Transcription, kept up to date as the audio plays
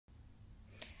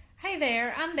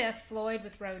there, I'm Beth Floyd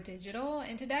with Road Digital,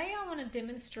 and today I want to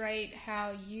demonstrate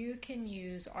how you can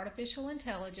use artificial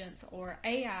intelligence or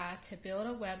AI to build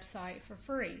a website for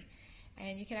free.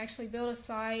 And you can actually build a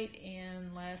site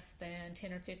in less than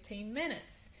 10 or 15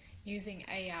 minutes using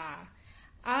AI.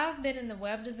 I've been in the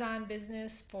web design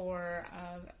business for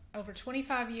over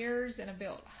 25 years and I've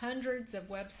built hundreds of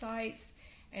websites,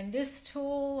 and this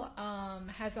tool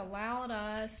has allowed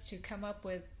us to come up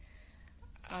with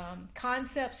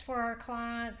concepts for our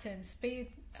clients and speed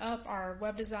up our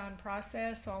web design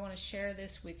process, so I want to share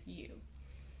this with you.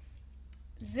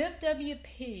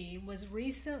 ZipWP was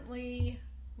recently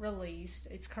released.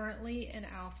 It's currently in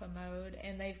alpha mode,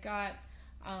 and they've got,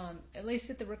 at least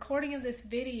at the recording of this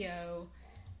video,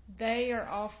 they are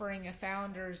offering a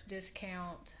founder's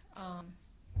discount,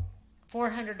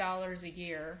 $400 a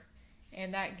year.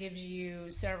 And that gives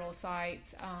you several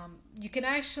sites. You can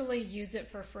actually use it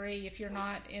for free. If you're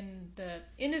not in the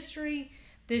industry,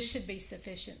 this should be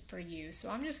sufficient for you. So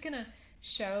I'm just going to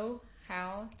show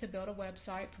how to build a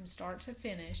website from start to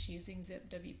finish using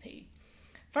ZipWP.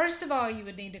 First of all, you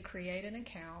would need to create an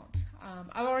account.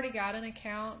 I've already got an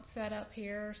account set up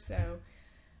here. So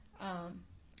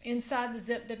inside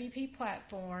the ZipWP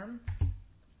platform,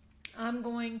 I'm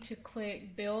going to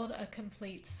click Build a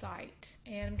Complete Site,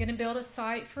 and I'm going to build a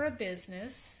site for a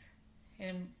business,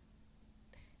 and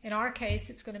in our case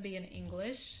it's going to be in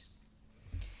English,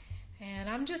 and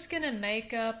I'm just going to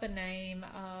make up a name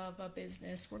of a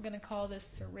business. We're going to call this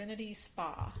Serenity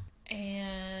Spa,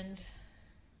 and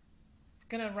I'm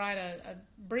going to write a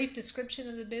brief description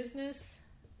of the business,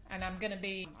 and I'm going to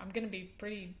be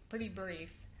pretty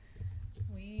brief.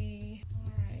 We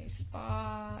are a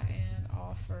spa and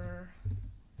offer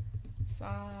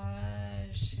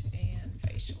massage and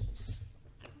facials.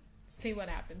 See what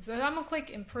happens. So I'm going to click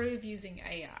Improve using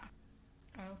AI.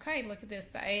 Okay, look at this.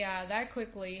 The AI that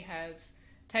quickly has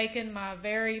taken my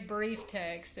very brief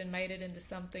text and made it into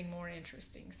something more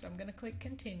interesting. So I'm going to click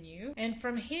Continue. And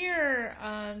from here,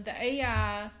 the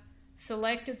AI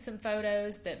selected some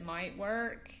photos that might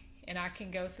work, and I can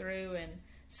go through and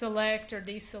select or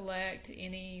deselect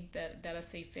any that I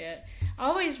see fit. I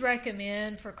always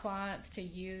recommend for clients to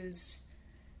use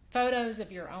photos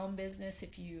of your own business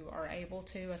if you are able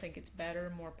to. I think it's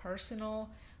better, more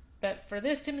personal. But for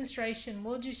this demonstration,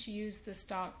 we'll just use the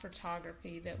stock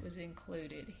photography that was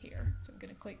included here. So I'm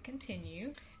going to click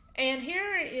Continue. And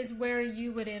here is where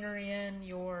you would enter in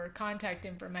your contact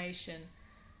information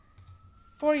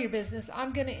for your business.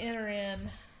 I'm going to enter in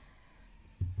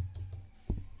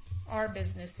our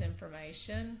business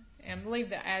information and leave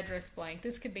the address blank.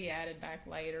 This could be added back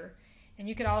later, and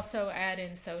you could also add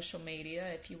in social media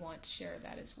if you want to share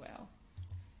that as well.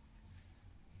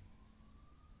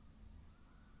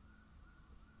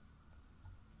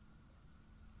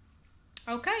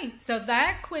 Okay, so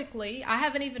that quickly, I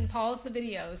haven't even paused the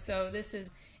video, so this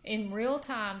is in real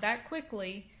time. That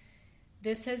quickly,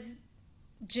 this has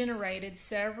generated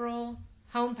several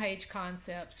homepage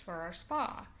concepts for our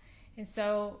spa. And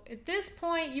so at this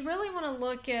point, you really want to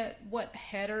look at what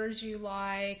headers you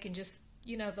like and just,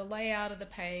 the layout of the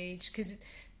page, because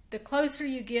the closer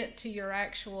you get to your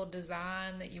actual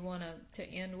design that you want to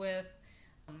end with,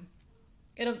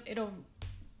 it'll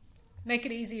make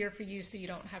it easier for you so you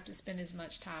don't have to spend as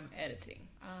much time editing.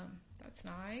 That's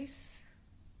nice.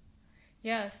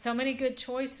 Yeah, so many good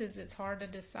choices, it's hard to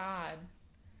decide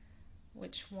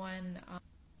which one.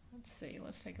 Let's see,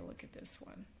 let's take a look at this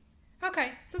one.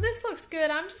 Okay, so this looks good.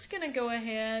 I'm just going to go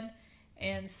ahead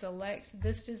and select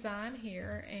this design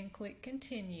here and click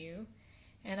Continue,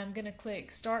 and I'm going to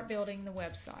click Start Building the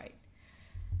Website.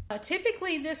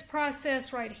 Typically this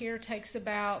process right here takes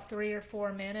about 3 or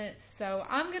 4 minutes, so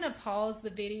I'm going to pause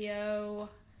the video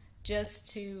just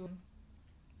to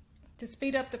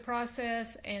speed up the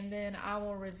process, and then I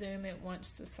will resume it once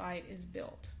the site is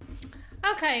built.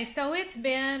 Okay, so it's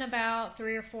been about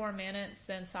 3 or 4 minutes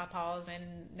since I paused,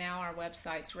 and now our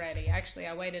website's ready. Actually,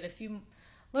 I waited a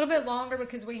little bit longer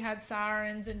because we had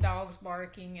sirens and dogs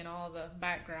barking and all the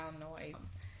background noise.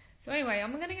 So anyway,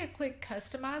 I'm going to click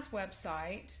Customize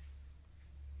Website,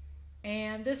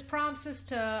 and this prompts us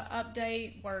to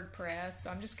update WordPress. So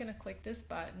I'm just going to click this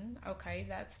button. Okay,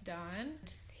 that's done.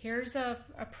 Here's a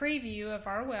preview of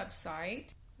our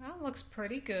website. Well, it looks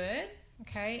pretty good.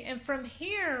 Okay, and from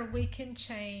here we can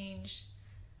change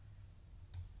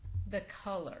the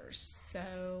colors.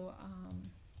 So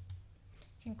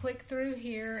you can click through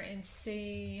here and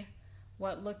see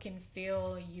what look and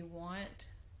feel you want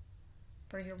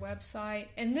for your website.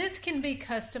 And this can be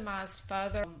customized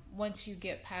further once you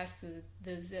get past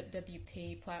the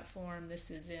ZipWP platform. This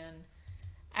is in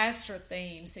Astra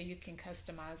theme, so you can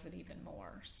customize it even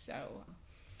more. So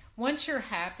once you're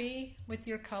happy with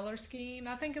your color scheme,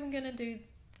 I think I'm going to do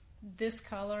this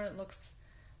color. It looks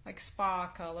like spa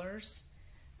colors.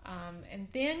 And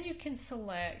then you can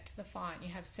select the font. You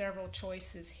have several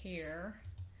choices here.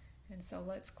 And so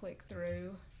let's click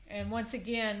through. And once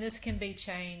again, this can be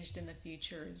changed in the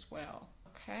future as well.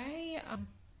 Okay,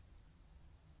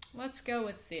 let's go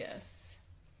with this.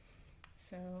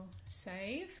 So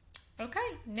save. Okay,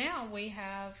 now we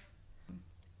have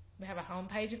a home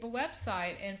page of a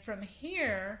website, and from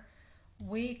here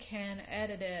we can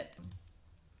edit it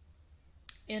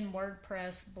in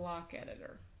WordPress block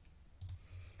editor.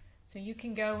 So you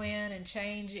can go in and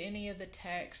change any of the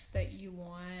text that you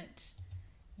want.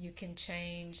 You can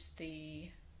change the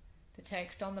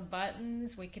text on the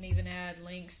buttons. We can even add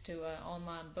links to an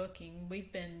online booking.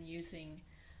 We've been using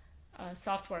a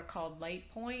software called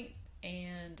LatePoint,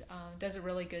 and does a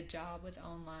really good job with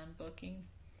online booking.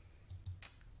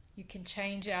 You can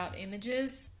change out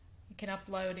images. You can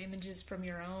upload images from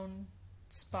your own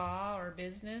spa or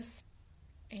business.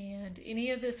 And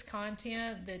any of this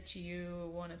content that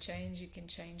you want to change, you can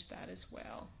change that as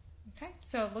well. Okay,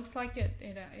 so it looks like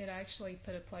it actually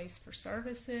put a place for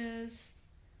services,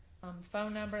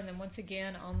 phone number, and then once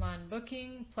again, online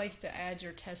booking, place to add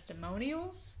your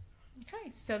testimonials.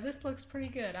 Okay, so this looks pretty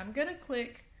good. I'm going to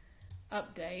click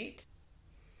update,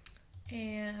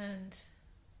 and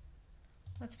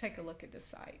let's take a look at the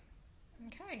site.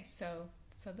 Okay, so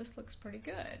this looks pretty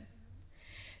good.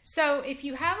 So if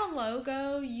you have a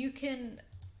logo, you can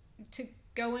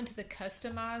go into the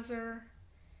customizer,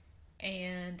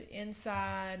 and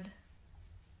inside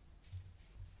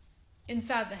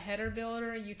the header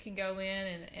builder, you can go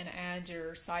in and add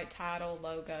your site title,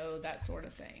 logo, that sort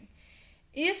of thing.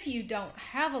 If you don't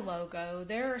have a logo,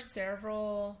 there are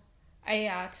several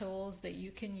AI tools that you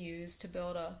can use to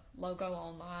build a logo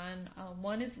online.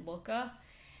 One is Looka,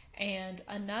 and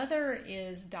another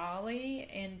is Dolly,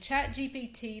 and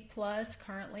ChatGPT Plus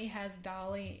currently has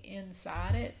Dolly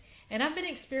inside it. And I've been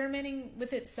experimenting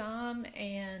with it some,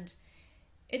 and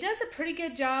it does a pretty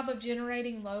good job of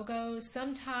generating logos.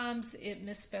 Sometimes it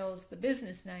misspells the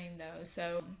business name though,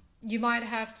 so you might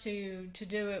have to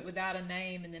do it without a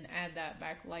name and then add that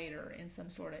back later in some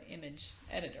sort of image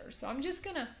editor. So I'm just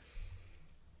gonna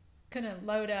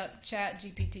load up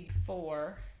ChatGPT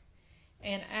 4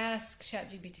 and ask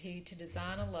ChatGPT to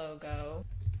design a logo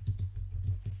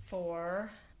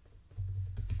for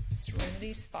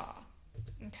Serenity Spa.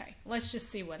 Okay, let's just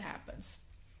see what happens.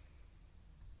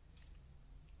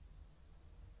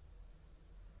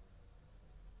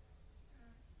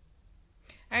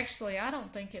 Actually, I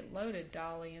don't think it loaded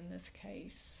Dolly in this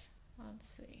case. Let's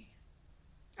see.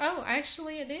 Oh,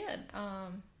 actually it did.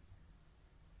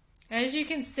 As you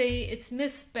can see, it's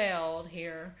misspelled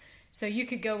here. So you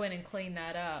could go in and clean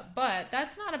that up. But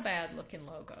that's not a bad looking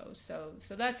logo. So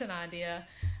that's an idea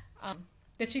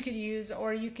that you could use,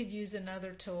 or you could use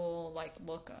another tool like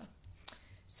Looka.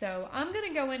 So I'm going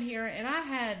to go in here, and I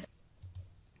had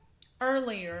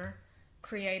earlier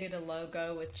created a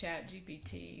logo with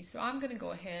ChatGPT. So I'm going to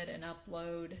go ahead and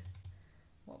upload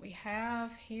what we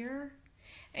have here.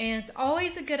 And it's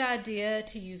always a good idea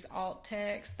to use alt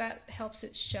text. That helps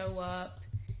it show up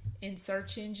in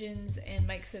search engines and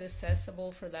makes it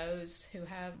accessible for those who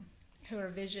are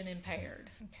vision impaired.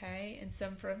 Okay, and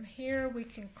so from here we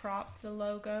can crop the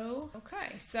logo.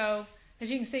 Okay, so as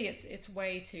you can see, it's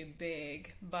way too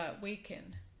big, but we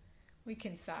can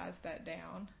size that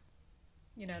down,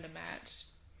 to match.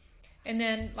 And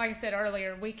then, like I said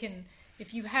earlier, we can,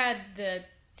 if you had the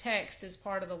text as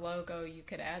part of the logo, you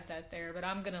could add that there, but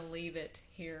I'm going to leave it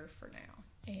here for now.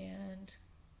 And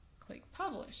click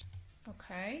publish.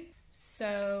 Okay,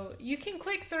 so you can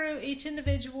click through each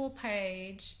individual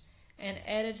page and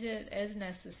edit it as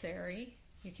necessary.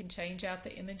 You can change out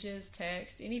the images,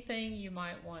 text, anything you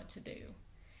might want to do.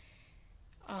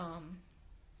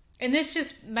 And this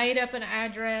just made up an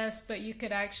address, but you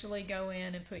could actually go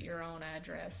in and put your own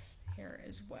address here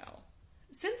as well.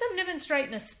 Since I'm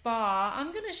demonstrating a spa,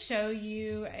 I'm going to show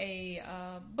you a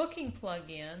booking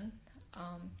plugin.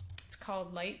 It's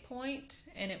called LatePoint,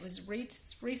 and it was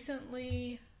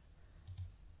recently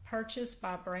purchased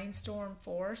by Brainstorm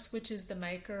Force, which is the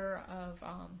maker of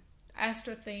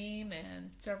Astra Theme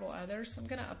and several others. So I'm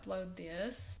going to upload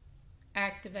this,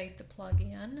 activate the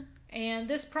plugin, and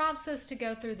this prompts us to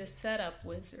go through the setup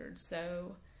wizard.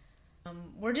 So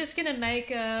we're just going to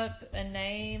make up a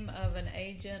name of an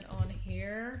agent on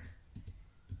here,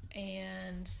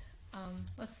 and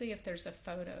let's see if there's a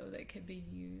photo that could be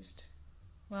used.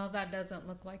 Well, that doesn't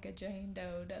look like a Jane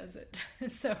Doe, does it?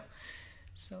 So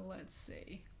So let's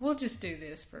see. We'll just do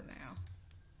this for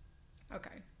now.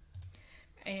 Okay.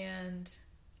 And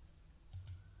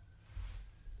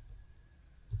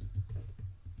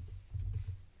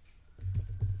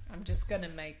I'm just going to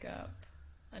make up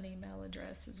an email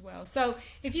address as well. So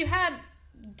if you had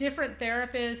different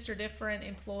therapists or different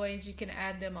employees, you can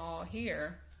add them all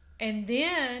here. And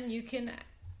then you can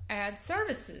add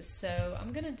services. So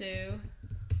I'm going to do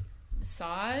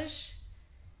massage.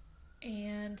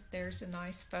 And there's a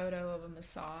nice photo of a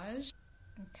massage.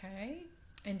 Okay.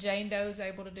 And Jane Doe is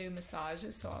able to do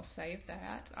massages, so I'll save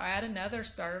that. I add another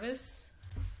service.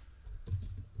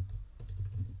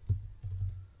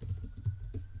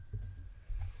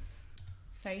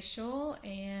 Facial,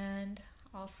 and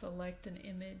I'll select an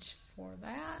image for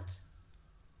that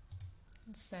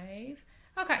and save.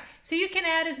 Okay, so you can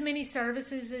add as many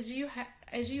services as you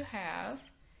have,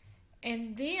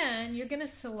 and then you're going to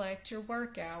select your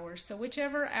work hours. So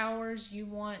whichever hours you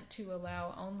want to allow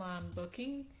online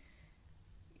booking,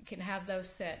 you can have those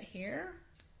set here.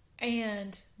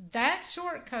 And that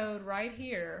short code right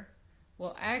here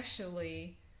will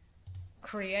actually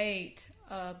create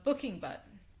a booking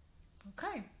button.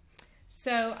 Okay,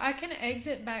 so I can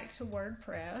exit back to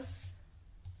WordPress.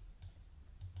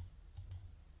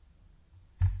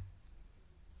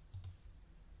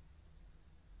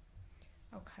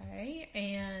 Okay,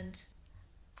 and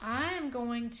I'm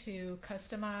going to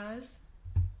customize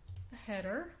the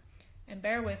header. And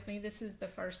bear with me, this is the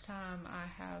first time I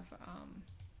have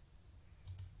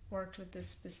worked with this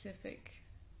specific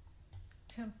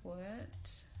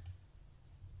template.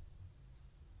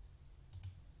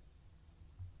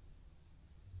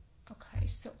 Okay,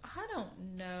 so I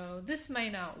don't know. This may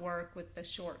not work with the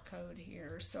short code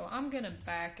here, so I'm going to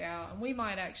back out, and we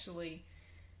might actually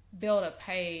build a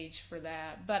page for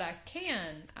that, but I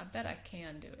bet I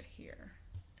can do it here.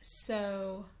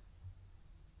 So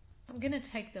I'm going to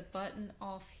take the button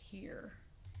off here,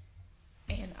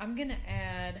 and I'm going to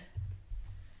add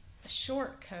a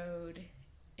short code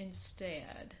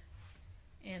instead,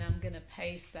 and I'm going to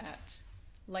paste that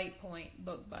late point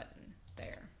book button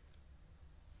there.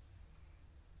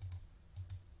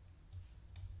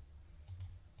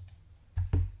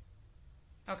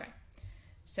 Okay,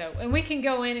 so, and we can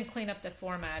go in and clean up the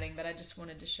formatting, but I just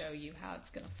wanted to show you how it's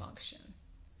going to function.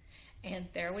 And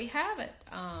there we have it.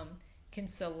 Can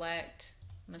select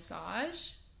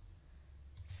massage,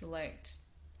 select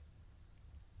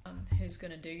who's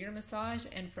going to do your massage,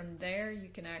 and from there you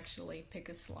can actually pick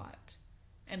a slot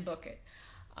and book it.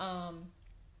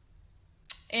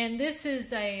 And this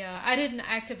is I didn't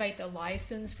activate the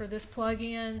license for this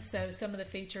plugin, so some of the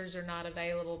features are not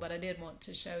available, but I did want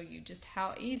to show you just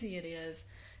how easy it is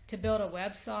to build a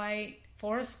website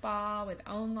for a spa with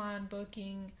online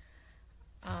booking.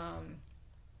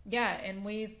 Yeah, and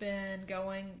we've been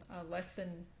going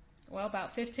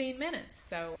about 15 minutes.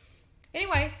 So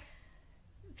anyway,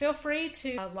 feel free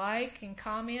to like and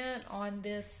comment on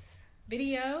this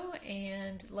video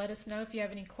and let us know if you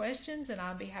have any questions, and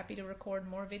I'll be happy to record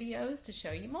more videos to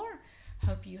show you more.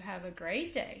 Hope you have a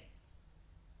great day.